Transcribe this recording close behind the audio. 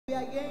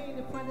are here in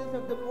the presence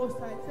of the Most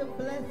High to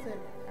bless Him,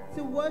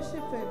 to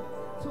worship Him,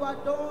 to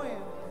adore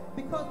Him.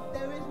 Because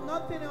there is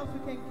nothing else we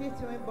can give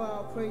to Him but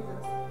our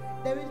praises.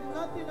 There is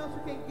nothing else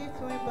we can give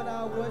to Him but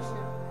our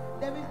worship.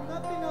 There is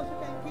nothing else we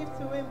can give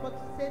to Him but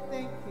to say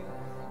thank you.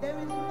 There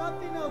is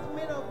nothing else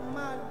made of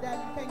man that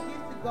you can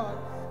give to God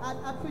as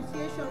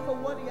appreciation for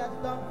what He has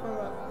done for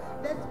us.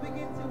 Let's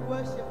begin to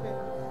worship Him.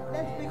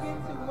 Let's begin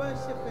to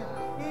worship Him.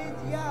 He is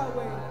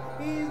Yahweh.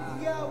 He is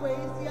Yahweh.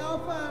 He is the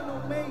Alpha and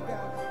Omega.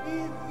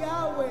 He is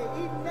Yahweh.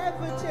 He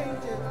never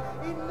changes.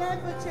 He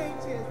never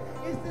changes.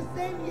 It's the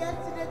same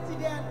yesterday,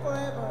 today, and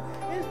forever.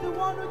 It's the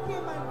one who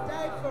came and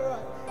died for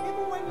us.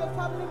 Even when your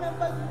family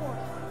members won't,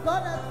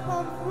 God has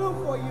come through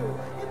for you.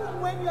 Even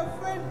when your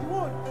friends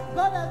won't,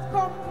 God has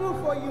come through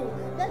for you.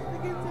 Let's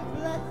begin to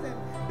bless Him.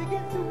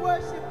 Begin to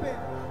worship Him.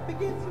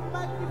 Begin to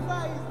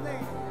magnify His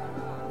name.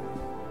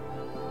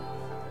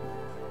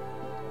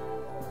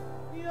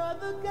 You're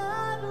the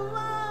God who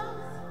was,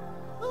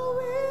 who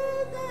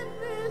is, and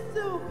is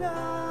to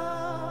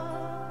come.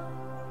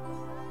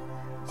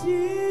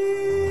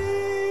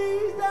 Jesus,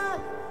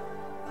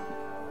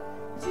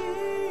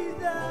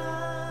 Jesus.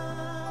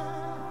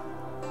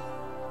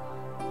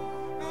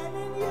 And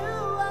in you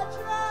I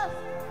trust,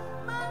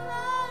 my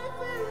life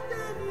is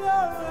in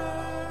your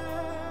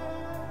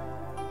hands.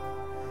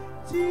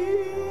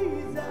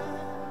 Jesus,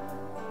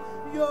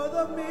 you're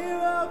the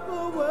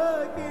miracle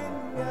working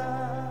God.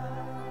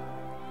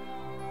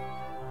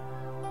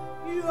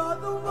 You are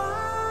the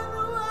one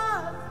who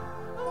was,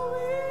 who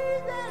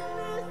is, and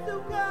is to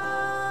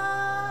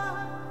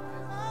come.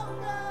 Oh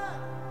God,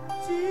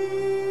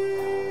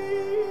 Jesus,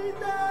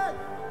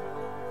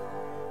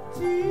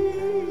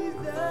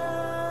 Jesus.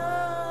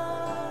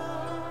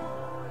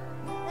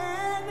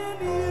 And in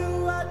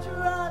you I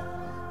trust,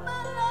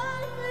 my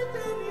life is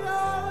in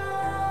your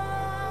hands.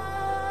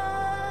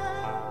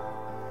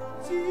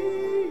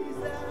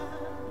 Jesus,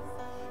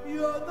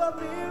 you're the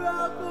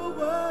miracle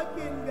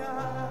working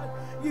God.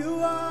 You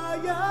are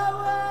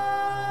Yahweh.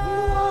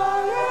 You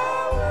are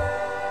Yahweh.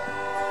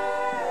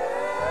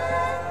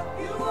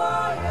 You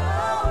are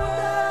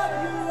Yahweh.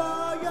 You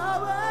are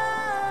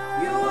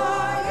Yahweh. You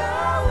are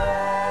Yahweh.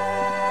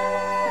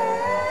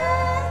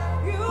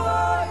 You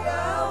are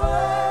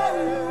Yahweh.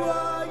 You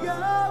are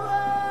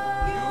Yahweh.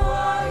 You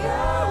are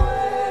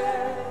Yahweh.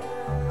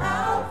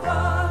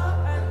 Alpha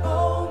and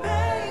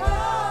Omega.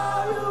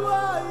 You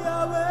are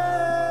Yahweh.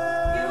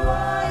 You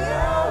are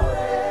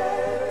Yahweh.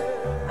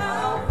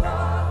 Alpha.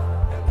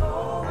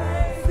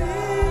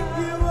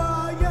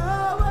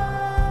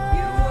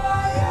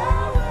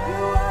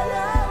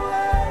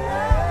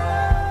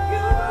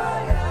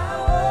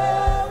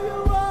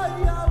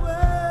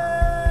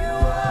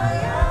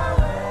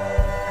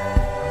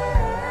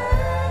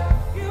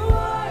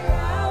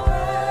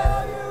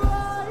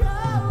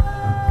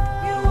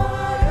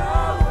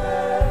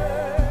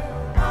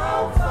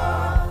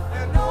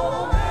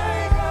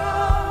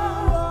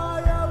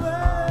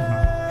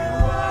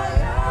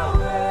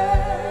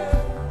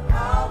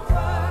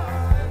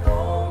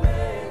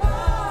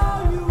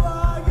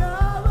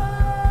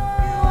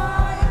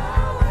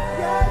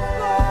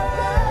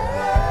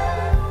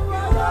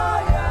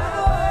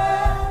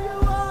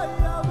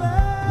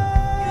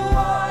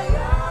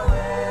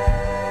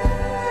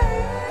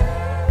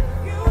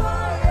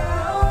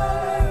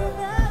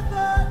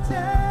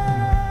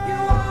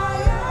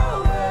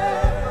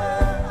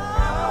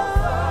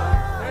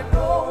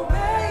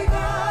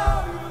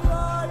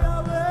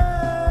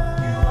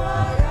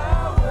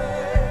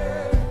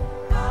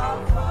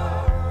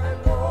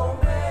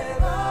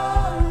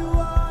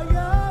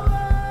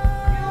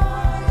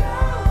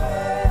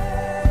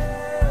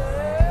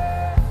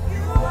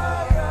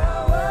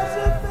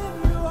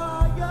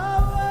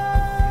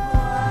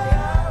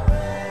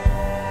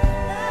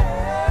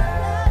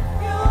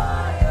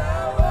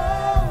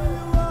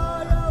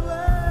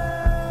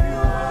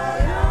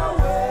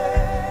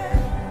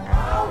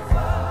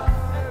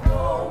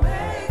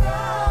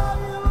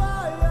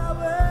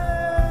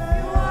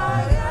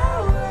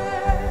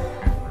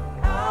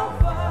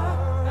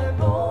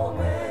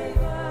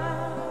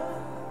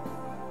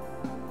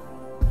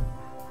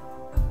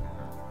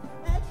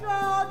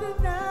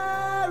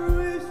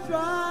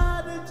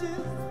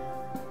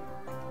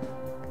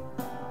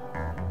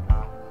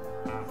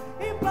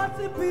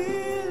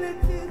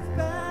 Impossibility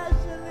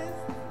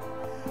specialist,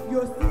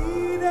 you're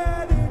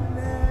seated in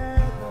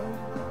heaven.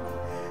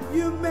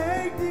 You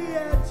make the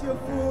earth your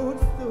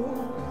footstool.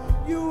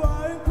 You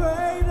are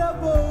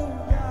incredible,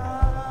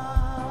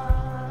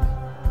 God.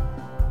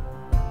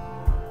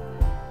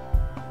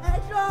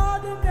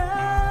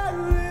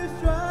 Extraordinary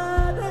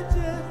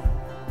strategist.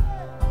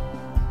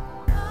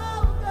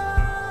 Oh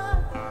God,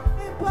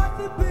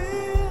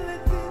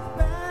 impossibility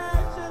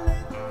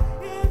specialist.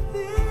 Is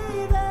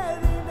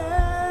seated in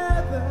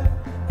heaven.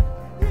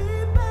 He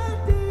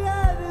made the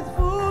earth his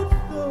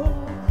footstool.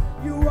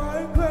 You are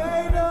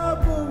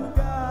incredible,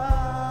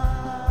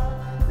 God.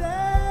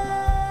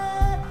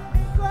 Say,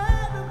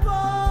 incredible.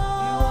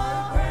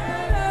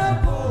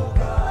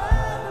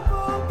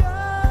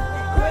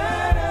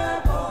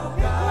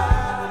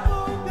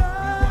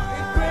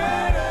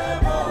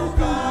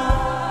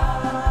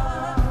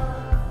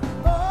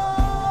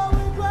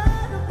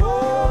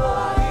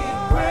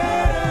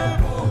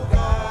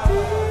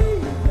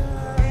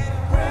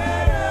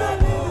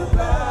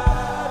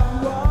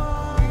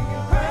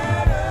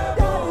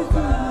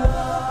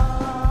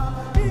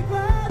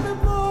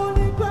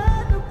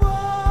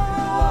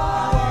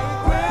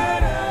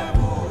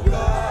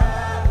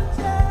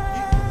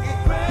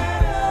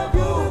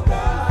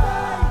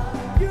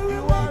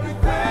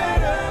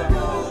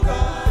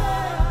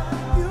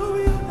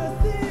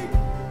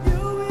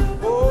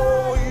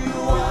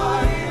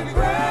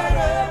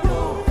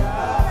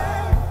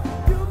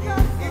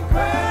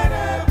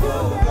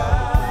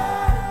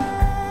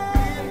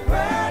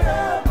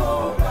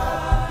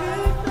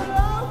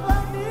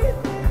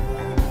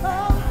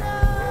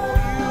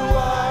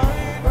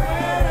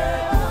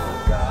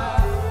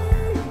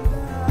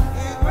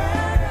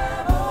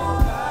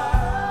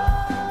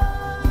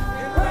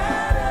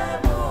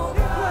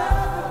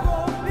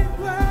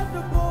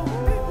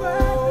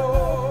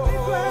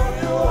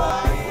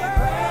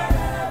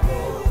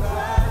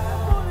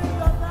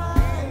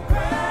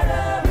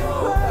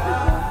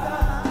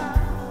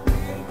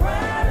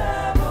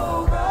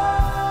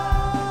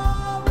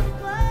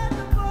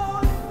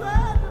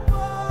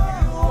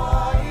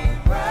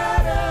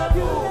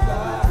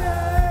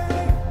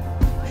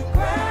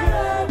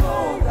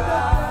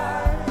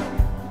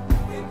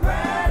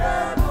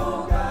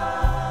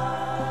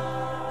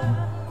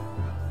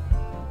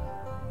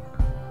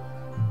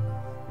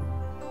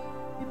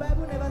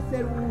 Bible never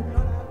said we would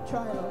not have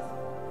trials.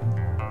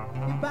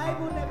 The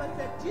Bible never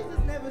said, Jesus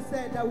never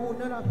said that we would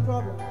not have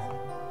problems.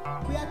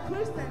 We are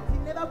Christians. He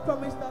never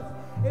promised us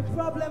a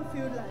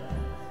problem-filled life.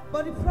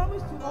 But he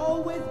promised to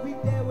always be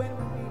there when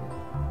we need him.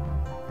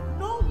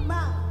 No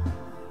man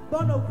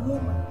born of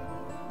woman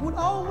would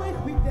always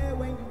be there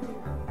when you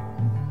need him.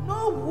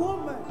 No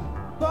woman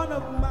born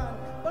of man,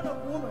 born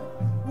of woman,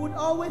 would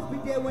always be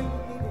there when you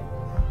need him.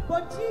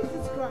 But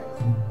Jesus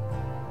Christ,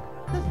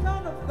 the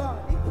Son of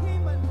God, he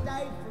came and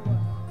died for us.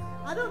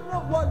 I don't know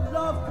what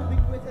love could be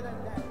greater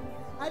than that.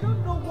 I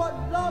don't know what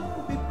love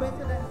could be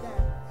better than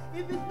that.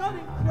 If it's not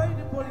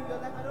incredible in your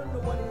life, I don't know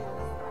what it is.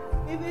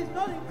 If it's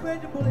not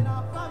incredible in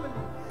our family,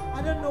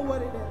 I don't know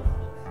what it is.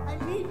 I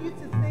need you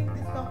to sing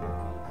this song with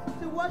me,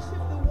 to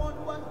worship the one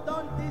who has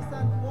done this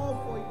and more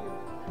for you.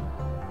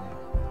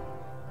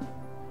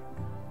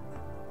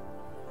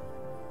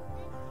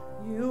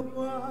 You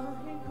are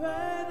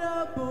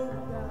incredible,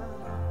 God.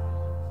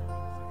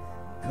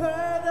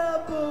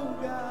 Incredible,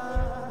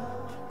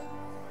 God.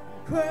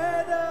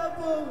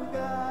 Incredible,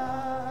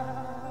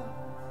 God.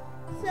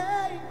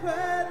 Say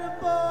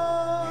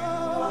incredible.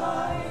 You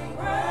are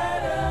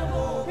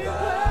incredible,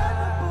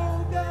 incredible,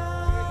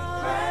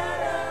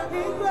 God.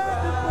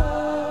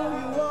 Incredible,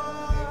 you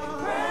are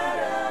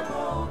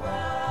incredible,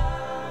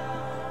 God.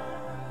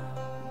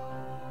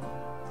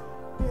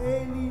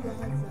 Daily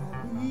as I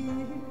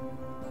live,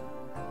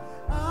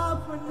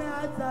 often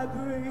as I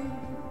breathe,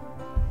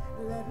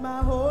 let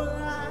my whole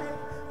life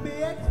be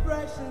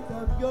expressions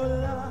of your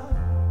love.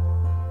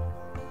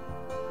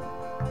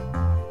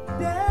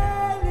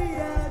 Daily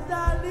as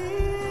I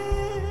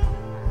live,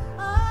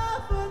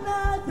 often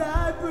as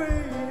I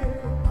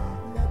breathe,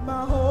 let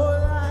my whole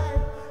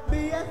life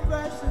be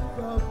expressions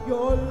of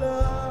your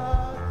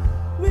love.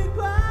 We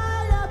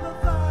cry, Abba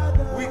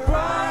Father. We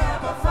cry,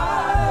 Abba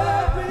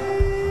Father.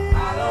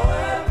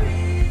 Hallowed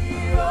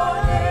be your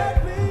name.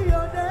 Hallowed be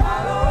your name.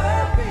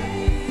 Hallowed be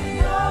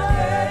your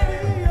name.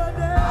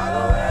 We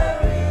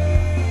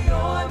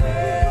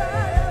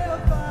cry, Abba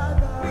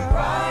Father. We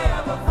cry,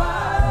 Abba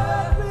Father.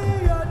 Hallowed be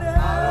your name.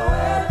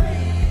 Hallowed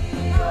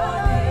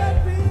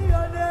be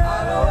your name.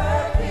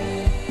 Hallowed be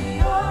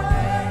your name. We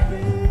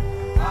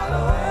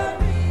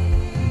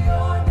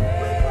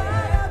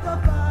cry, Abba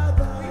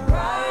Father. We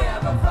cry,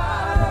 Abba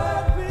Father.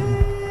 Hallowed be your name.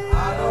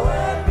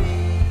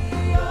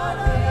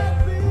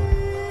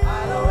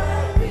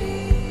 Hallowed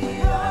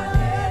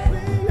be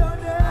your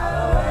name.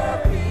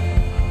 Hallowed be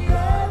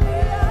your name.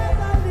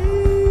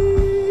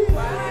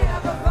 Cry,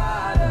 Abba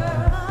Father.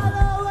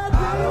 Hallowed be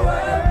your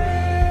name.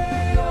 Hallowed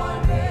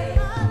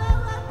be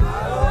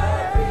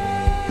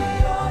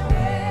your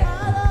name.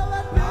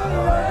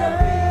 Hallowed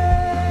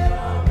be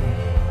your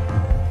name.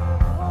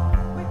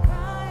 We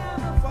cry,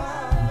 Abba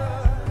Father.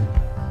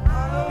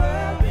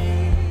 Hallowed be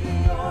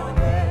your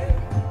name.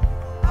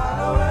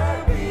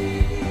 Hallowed be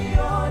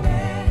your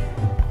name.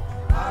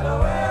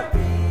 Hallowed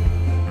be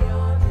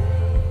your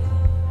name.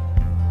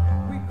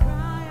 We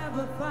cry,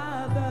 Abba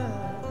Father.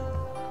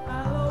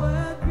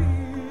 Hallowed be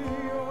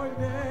your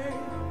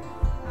name.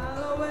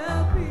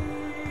 Hallowed be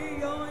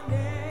your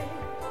name.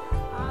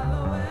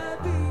 Hallowed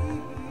be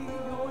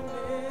your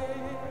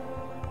name.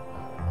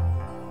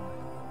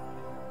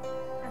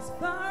 As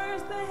far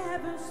as the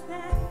heavens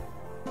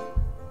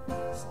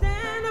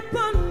stand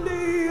upon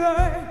the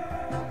earth,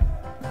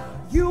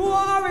 you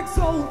are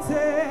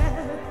exalted,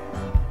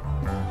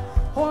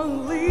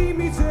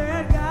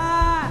 unlimited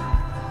God.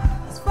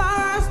 As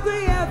far as the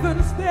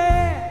heavens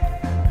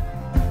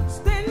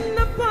stand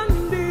upon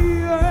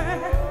the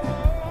earth,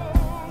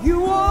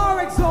 you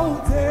are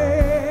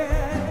exalted,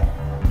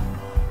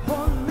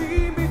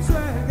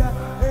 unlimited God.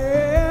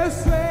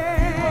 Yes,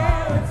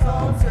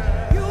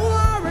 you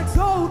are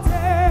exalted.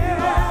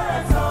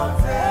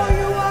 Oh,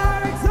 you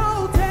are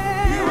exalted.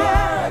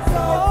 Oh,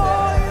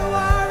 you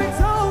are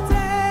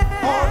exalted.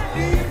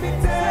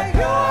 Unlimited.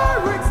 You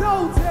are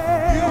exalted.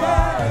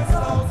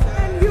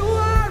 And you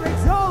are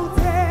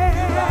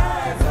exalted.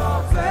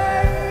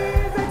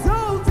 Praise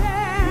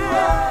exalted.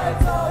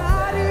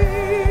 God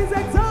is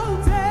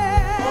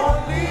exalted.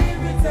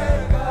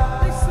 Unlimited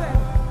God. Listen,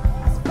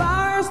 as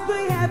far as the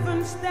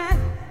heavens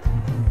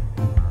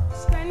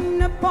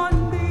stand upon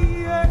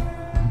the earth,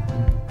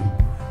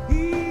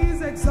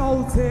 He's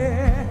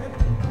exalted,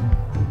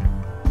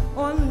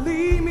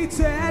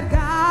 unlimited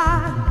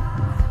God.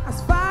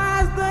 As far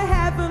as the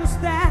heavens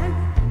stand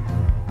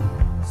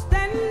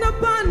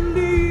upon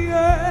the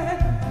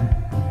earth,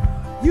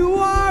 you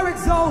are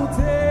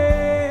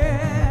exalted,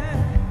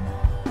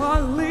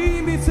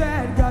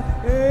 unlimited God.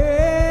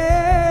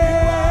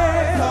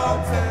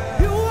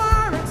 You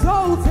are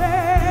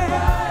exalted.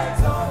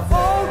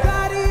 Oh,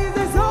 God is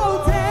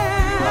exalted.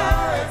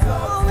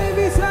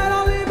 Unlimited,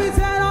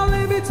 unlimited,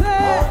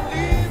 unlimited.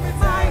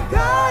 My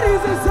God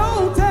is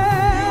exalted.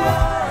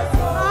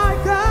 My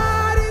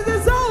God is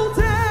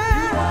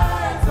exalted.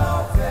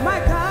 My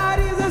God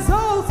is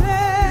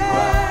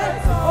exalted.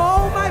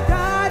 Oh, my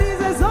God is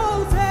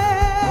exalted.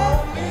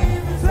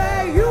 Say,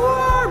 you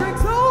are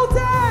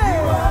exalted.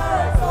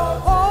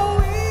 Oh,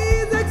 He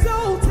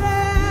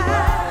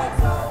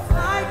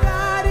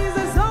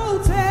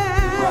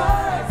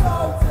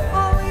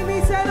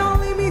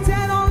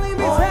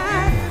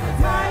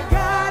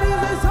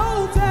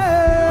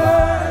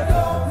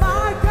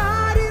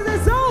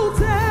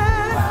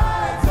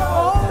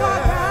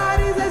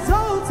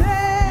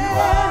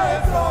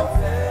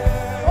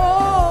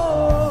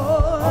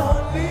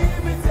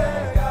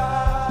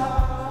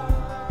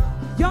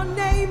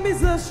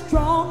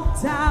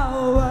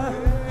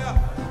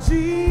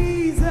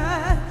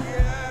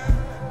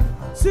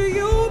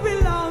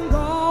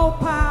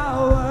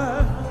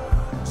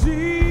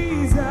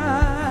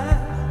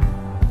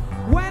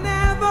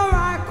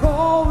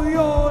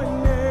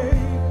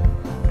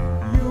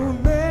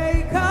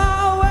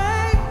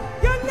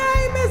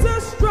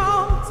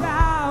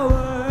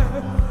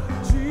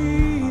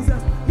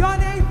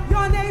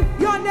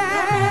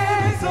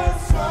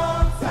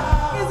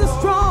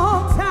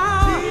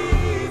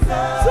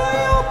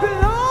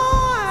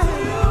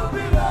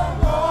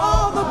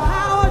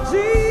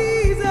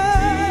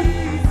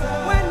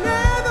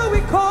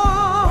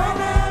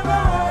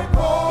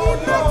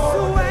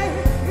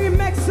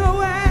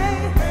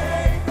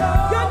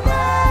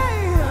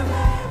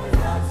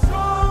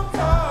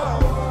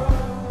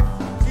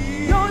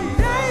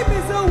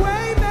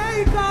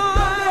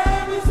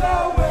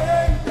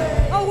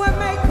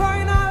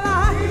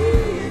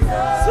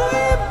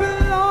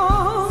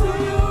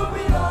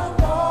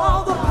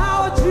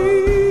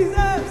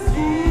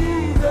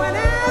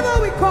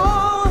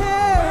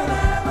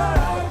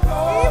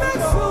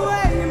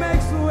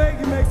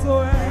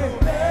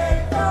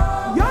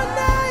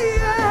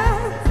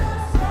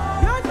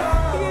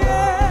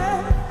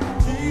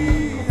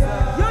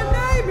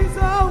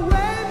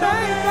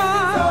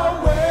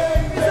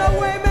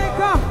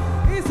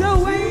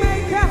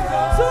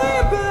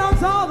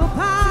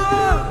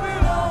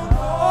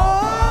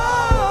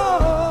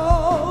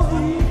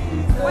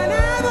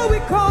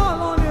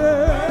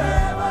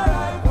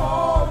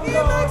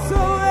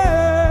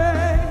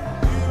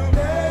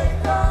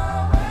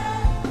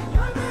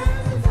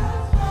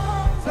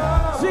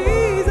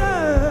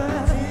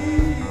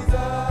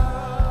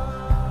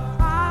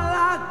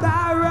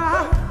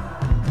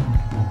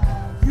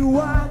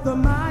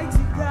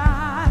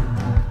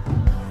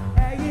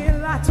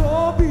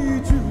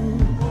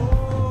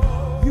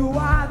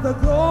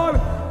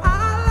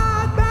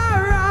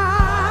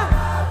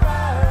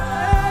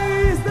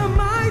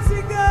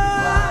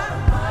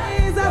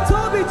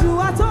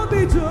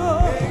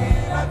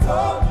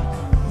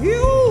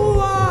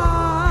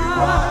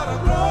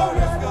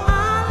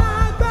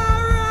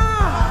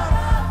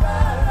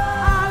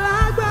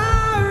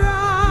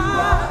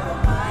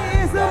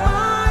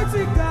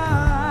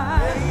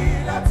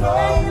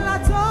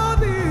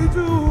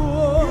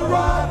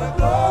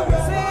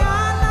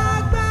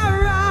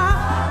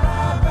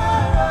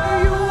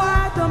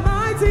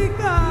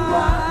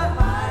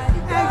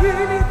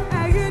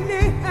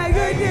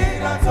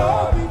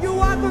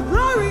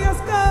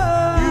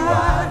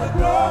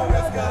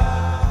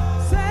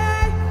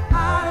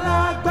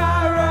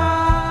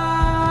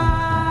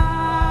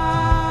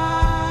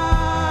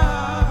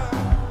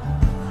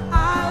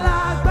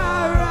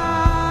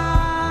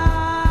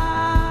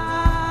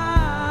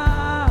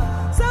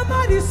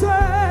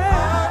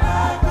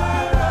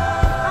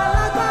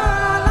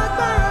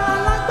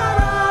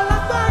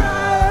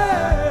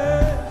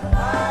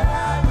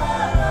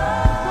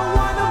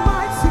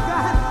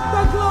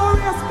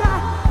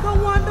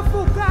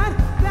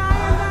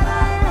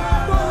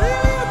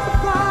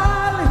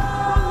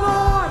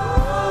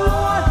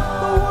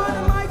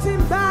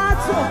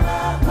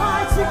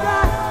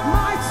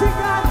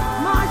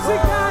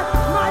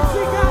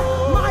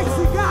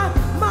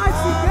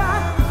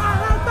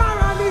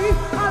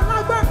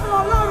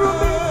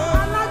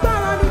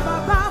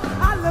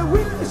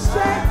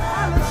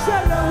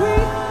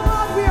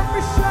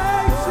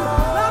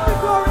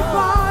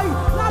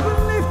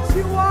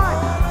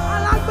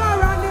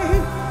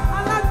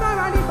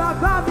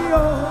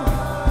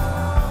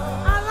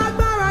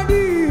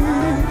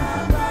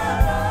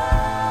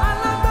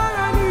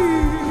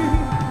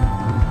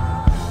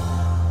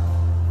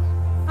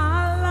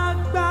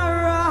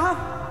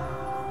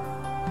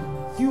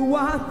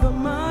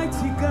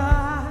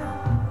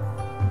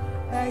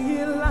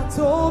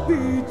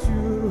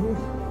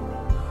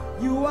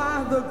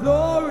the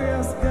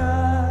glorious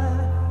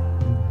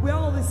God. We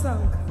all this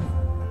song.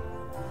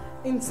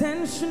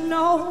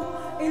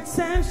 Intentional,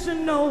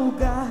 intentional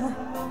God.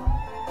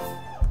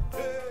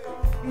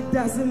 It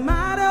doesn't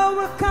matter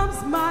what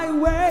comes my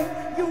way,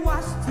 you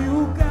are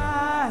still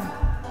God.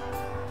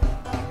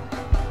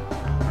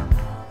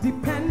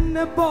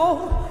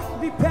 Dependable,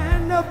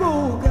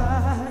 dependable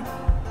God.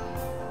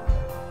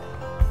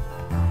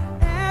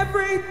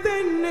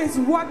 Everything is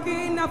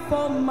working out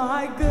for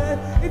my good.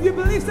 If you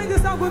believe, sing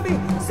this song with me.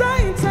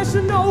 Say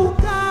intentional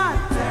God.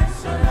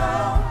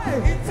 Intentional,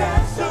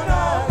 intentional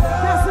God.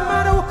 Doesn't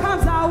matter what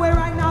comes our way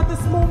right now,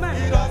 this moment.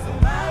 It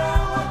doesn't matter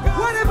what comes.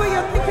 Whatever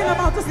you're thinking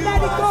about, just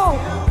let it go.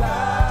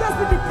 Just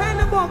be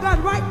dependable on God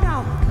right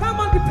now. Come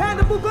on,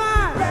 dependable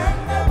God.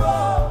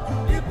 Dependable,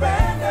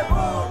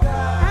 dependable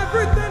God.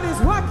 Everything is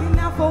working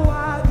out for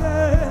our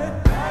good.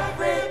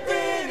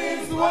 Everything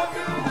is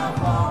working out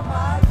for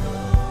my good.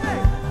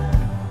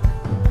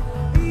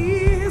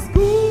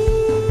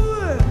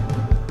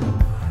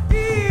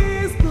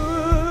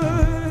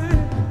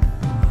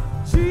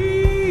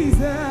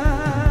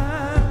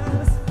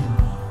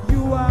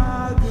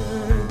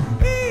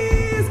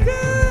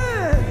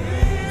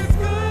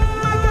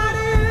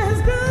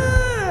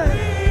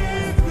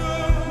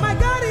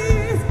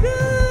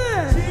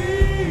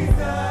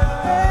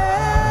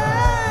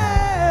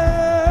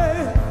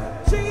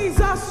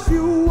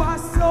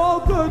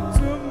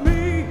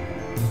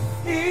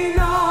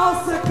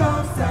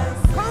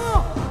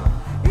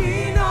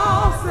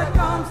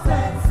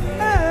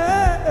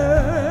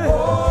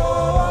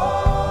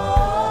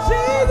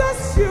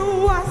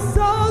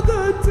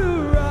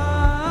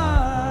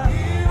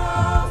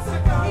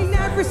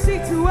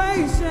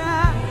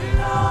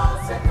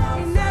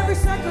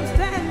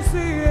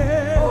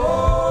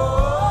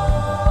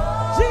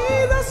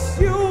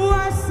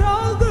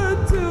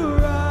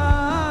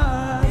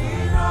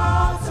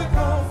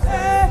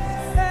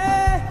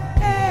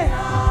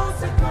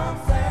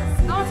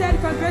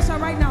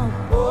 Right now.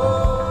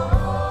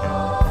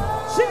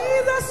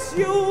 Jesus,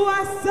 you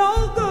are so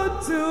good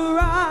to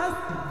us.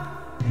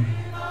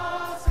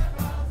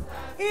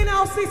 In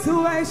our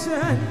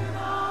situation.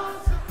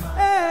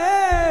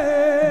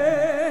 Hey.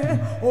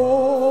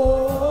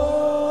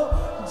 Oh,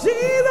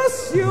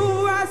 Jesus, you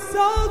are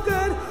so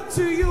good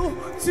to you,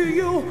 to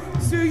you,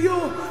 to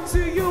you, to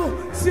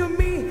you, to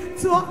me,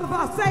 to all of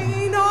us.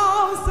 Say in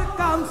all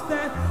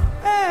circumstances.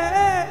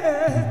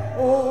 Hey.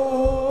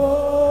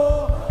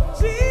 Oh,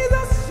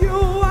 Jesus. You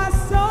are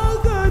so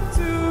good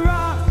to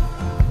us.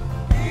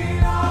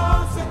 In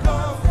all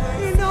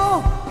circumstances. In all,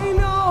 in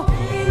all,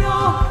 in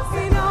all,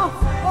 in all.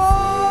 Oh.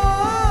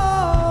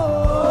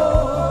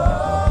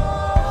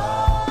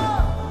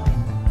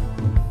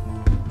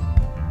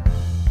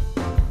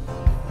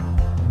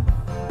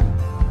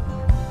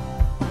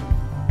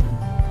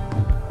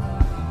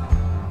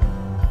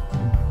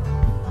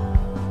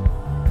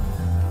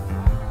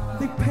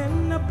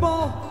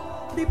 Dependable,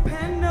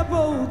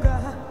 dependable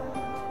God.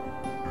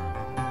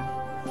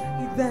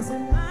 It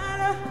doesn't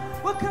matter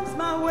what comes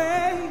my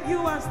way, you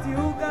are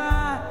still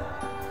God.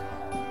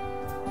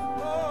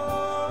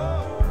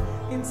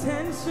 Oh,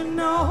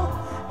 intentional,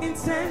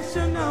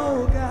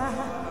 intentional God.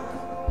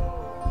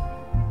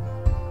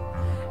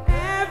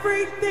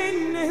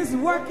 Everything is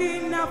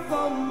working out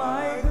for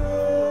my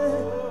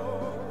good.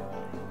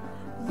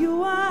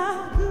 You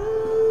are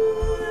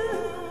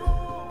good.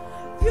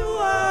 You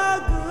are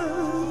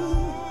good.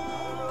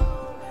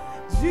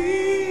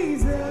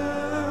 Jesus.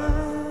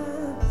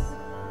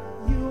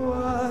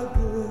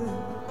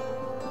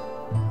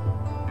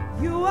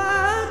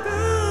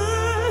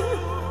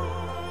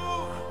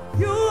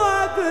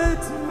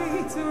 Good to me,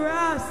 to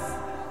us,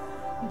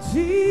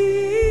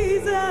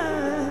 Jesus,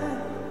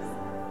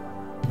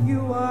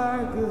 you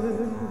are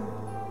good.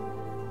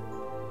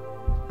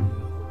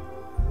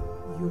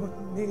 Your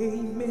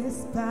name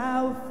is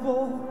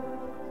powerful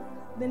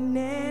than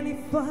any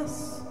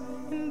fuss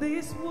in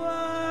this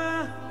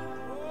world.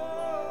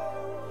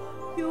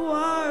 You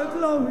are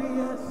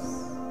glorious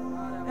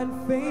and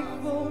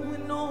faithful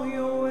in all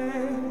your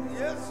ways.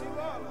 Yes, you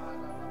are.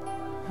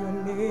 Your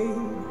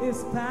name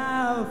is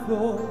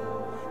powerful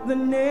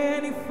than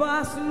any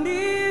fuss in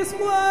this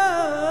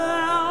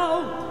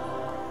world.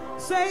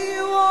 Say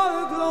you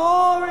are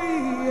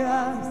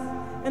glorious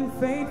and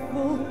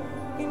faithful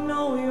in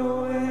all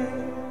your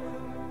ways.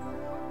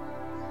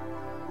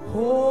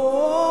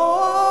 Oh,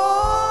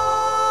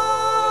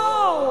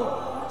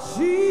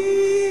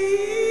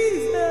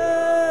 Jesus.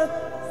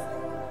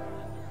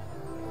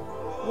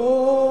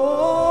 Oh,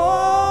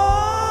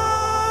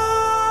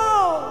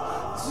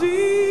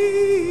 Jesus.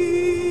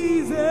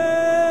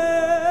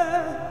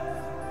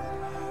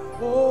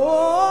 Oh,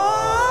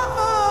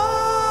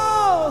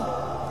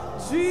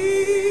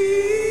 Jesus.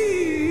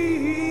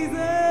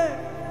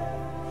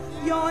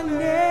 Your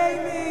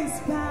name is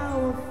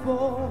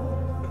powerful.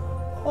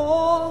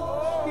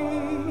 Oh,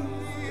 Jesus.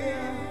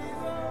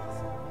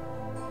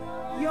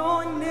 Your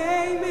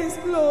name is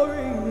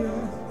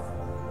glorious.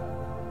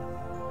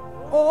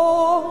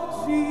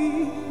 Oh,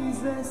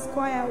 Jesus.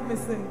 Choir, help me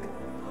sing.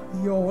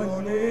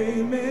 Your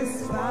name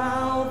is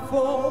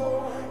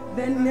powerful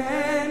than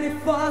any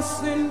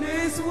force in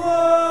this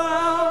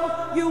world.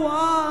 You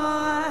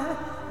are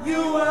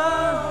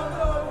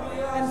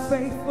and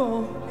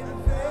faithful.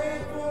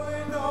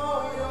 In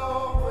all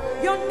your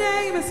ways. Your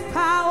name is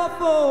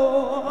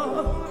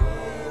powerful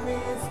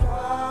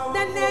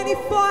than any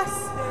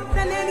force,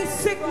 than any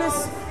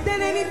sickness,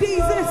 than any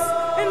disease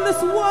in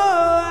this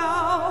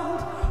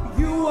world.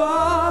 You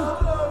are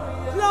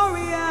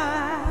glorious.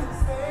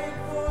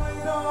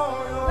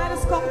 Let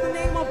us call the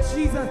name of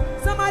Jesus.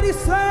 Somebody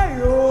say,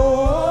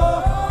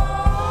 oh,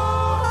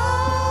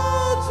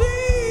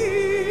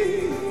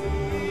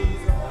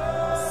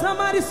 Jesus.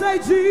 Somebody say,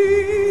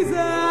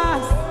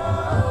 Jesus.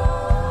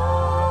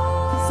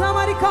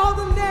 Somebody call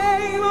the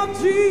name of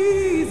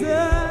Jesus.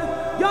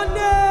 Your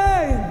name.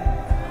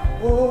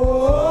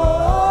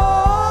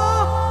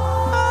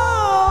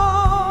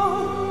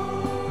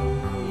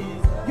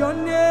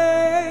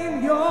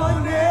 Your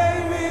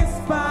name is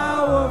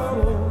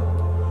powerful.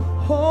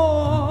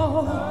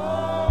 Oh,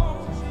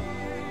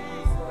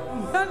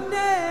 your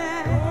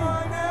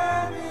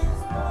name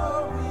is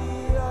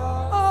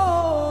glorious.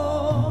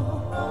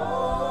 Oh,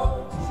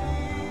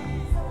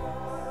 Jesus.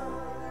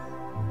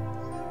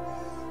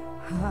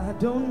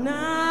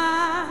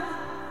 Adonai,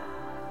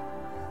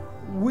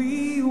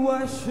 we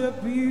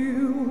worship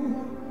you,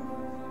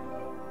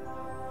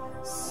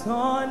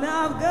 Son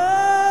of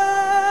God.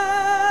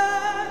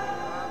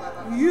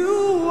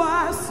 You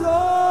are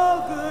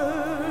so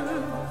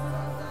good,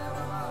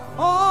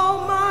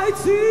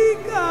 Almighty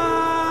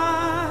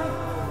God.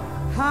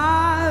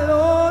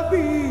 Hallowed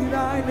be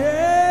thy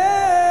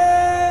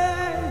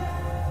name.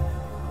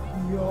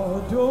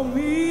 Your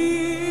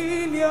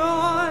dominion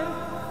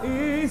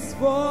is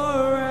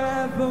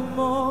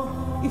forevermore.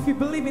 If you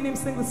believe in him,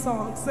 sing the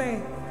song.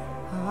 Say,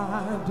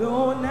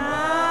 Adonai,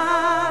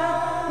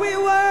 we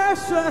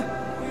worship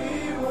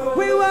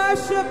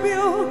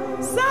you,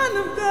 Son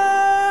of God.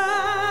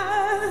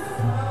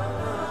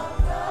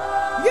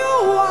 You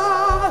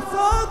are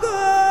so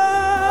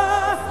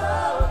good,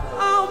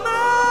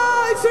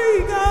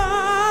 Almighty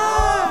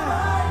God.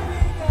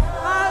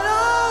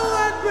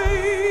 Hallowed be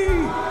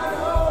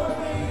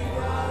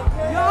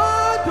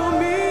your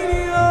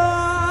dominion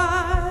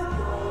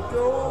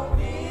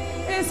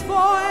is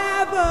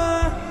forever.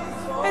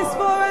 It's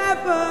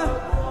forever.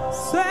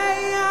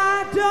 Say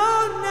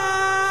Adonai.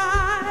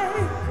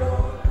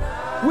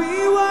 We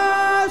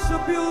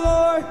worship you,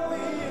 Lord.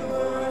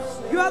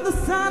 You are the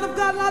Son of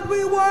God, Lord.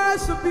 We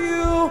worship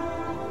you.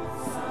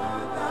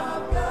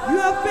 You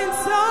have been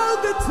so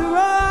good to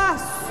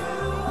us,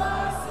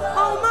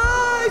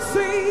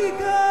 Almighty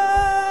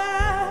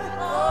God.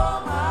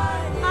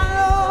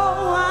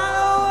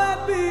 Hallowed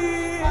be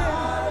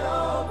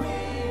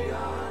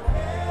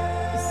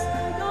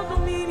your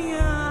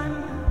dominion.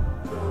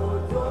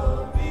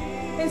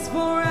 It's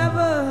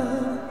forever.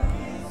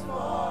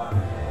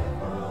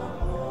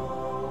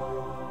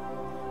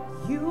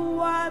 You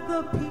are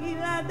the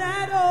pillar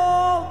that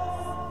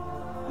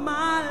holds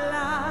my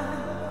life.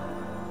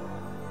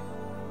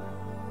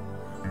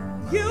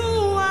 You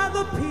are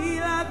the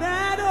pillar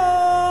that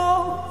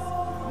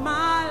holds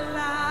my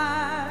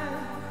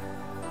life.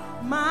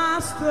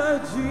 Master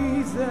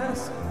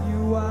Jesus,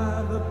 you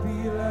are the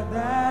pillar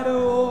that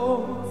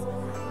holds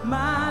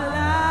my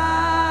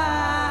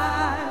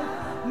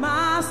life.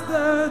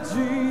 Master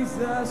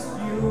Jesus,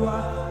 you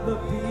are the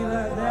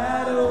pillar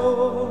that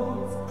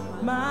holds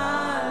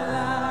my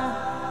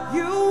life.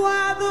 You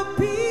are the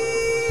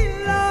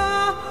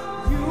pillar.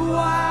 You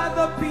are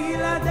the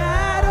pillar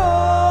that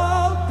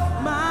holds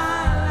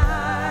my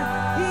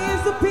life. He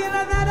is the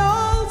pillar that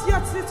holds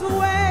your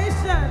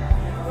situation.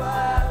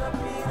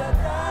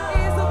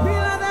 He is the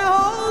pillar that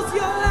holds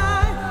your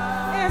life.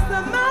 It's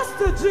the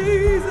Master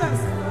Jesus.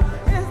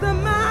 It's the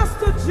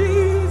Master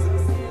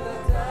Jesus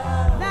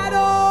that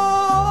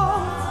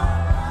holds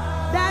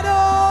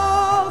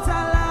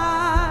our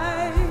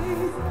life.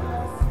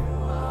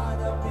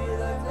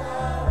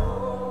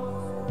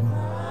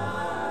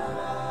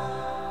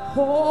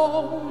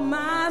 Oh,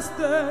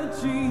 Master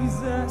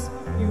Jesus,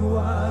 you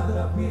are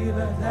the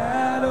pillar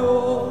that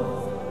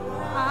holds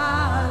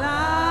our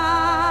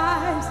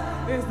lives.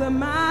 It's the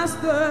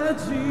Master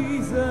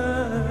Jesus.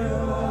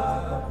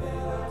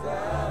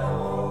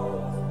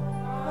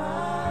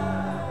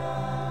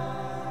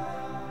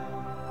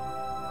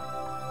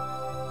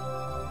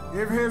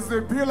 If he's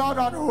the pillar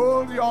that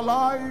holds your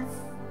life,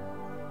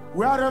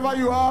 wherever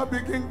you are,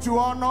 begin to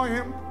honor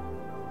him,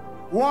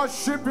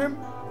 worship him,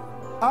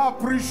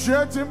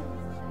 appreciate him,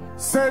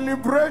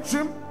 celebrate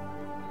him.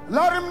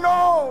 Let him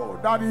know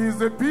that he is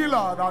the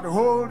pillar that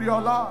holds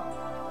your life.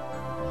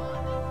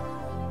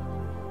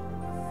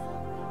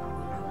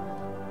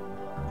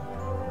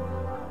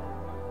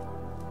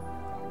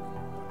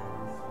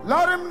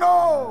 Let him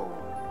know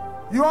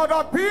you are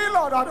the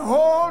pillar that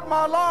holds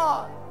my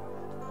life.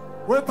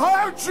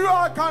 Without you,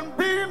 I can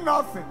be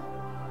nothing.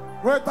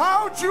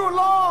 Without you,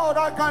 Lord,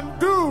 I can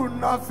do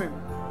nothing.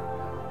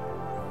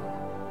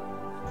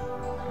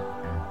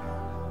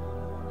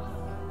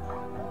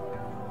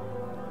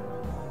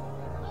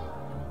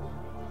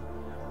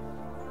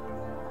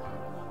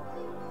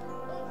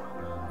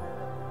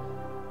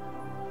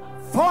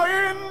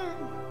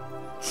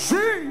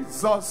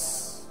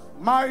 Jesus'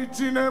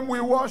 mighty name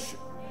we worship.